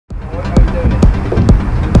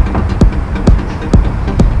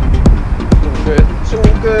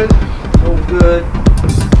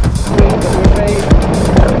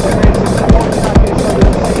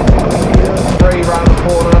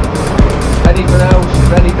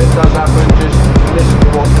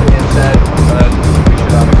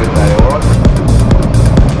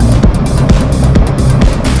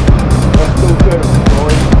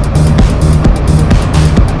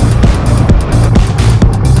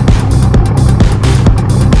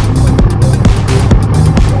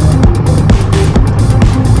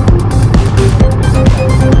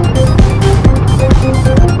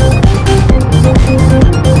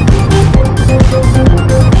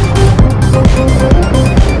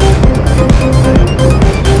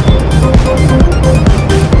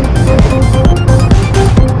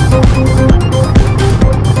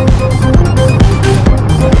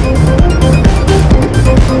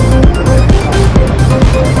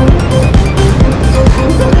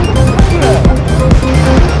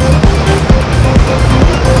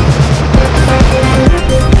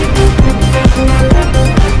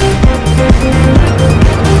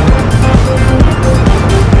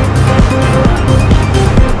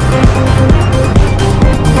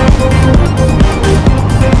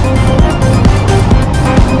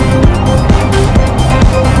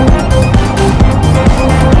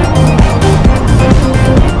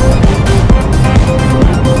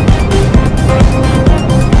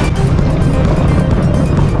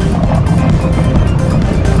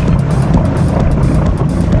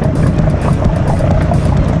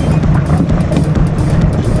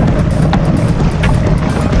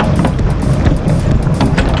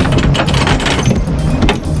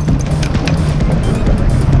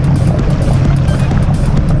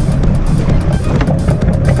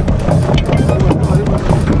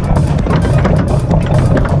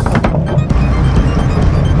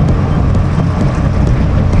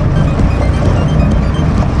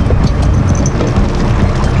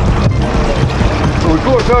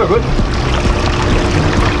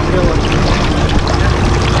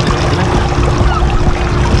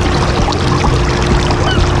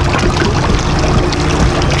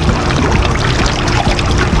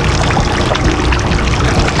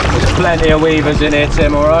Plenty of weavers in here,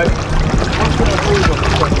 Tim, alright?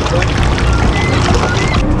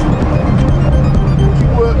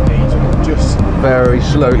 Very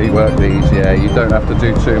slowly work these, yeah, you don't have to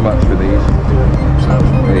do too much with these.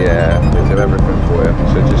 Yeah, they do everything for you.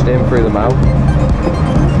 So just in through the mouth,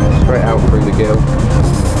 straight out through the gill,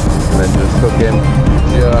 and then just hook in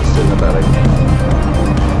just in the belly.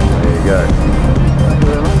 There you go.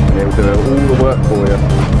 And it'll do all the work for you.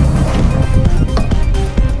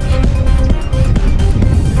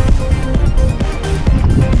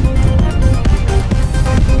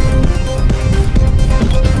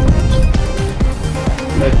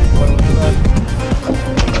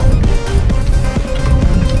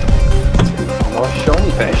 Nice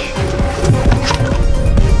shiny fish.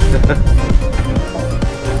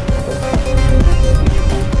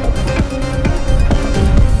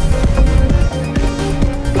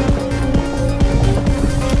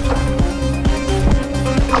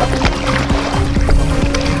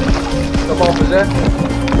 Come off, is it?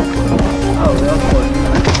 Oh, the other one.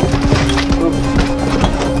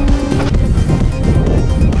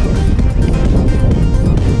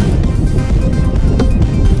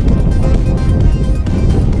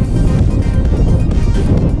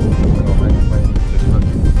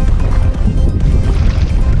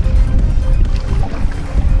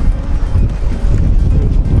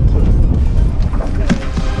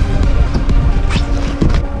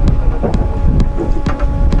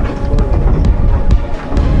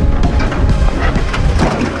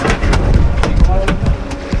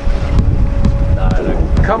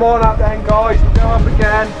 Come on up then, guys, we'll go up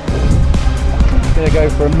again. She's going to go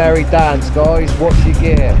for a merry dance, guys. Watch your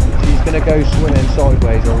gear. She's going to go swimming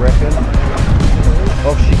sideways, I reckon.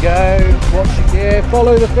 Off she goes. Watch your gear.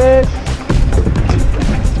 Follow the fish.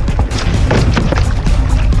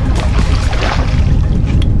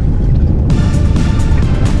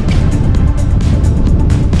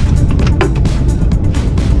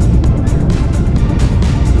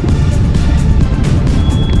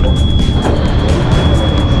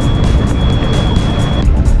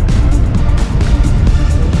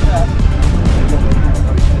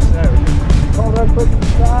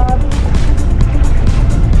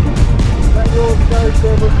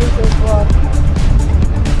 We'll keep this one.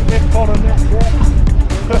 Bit on the net,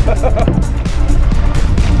 yeah.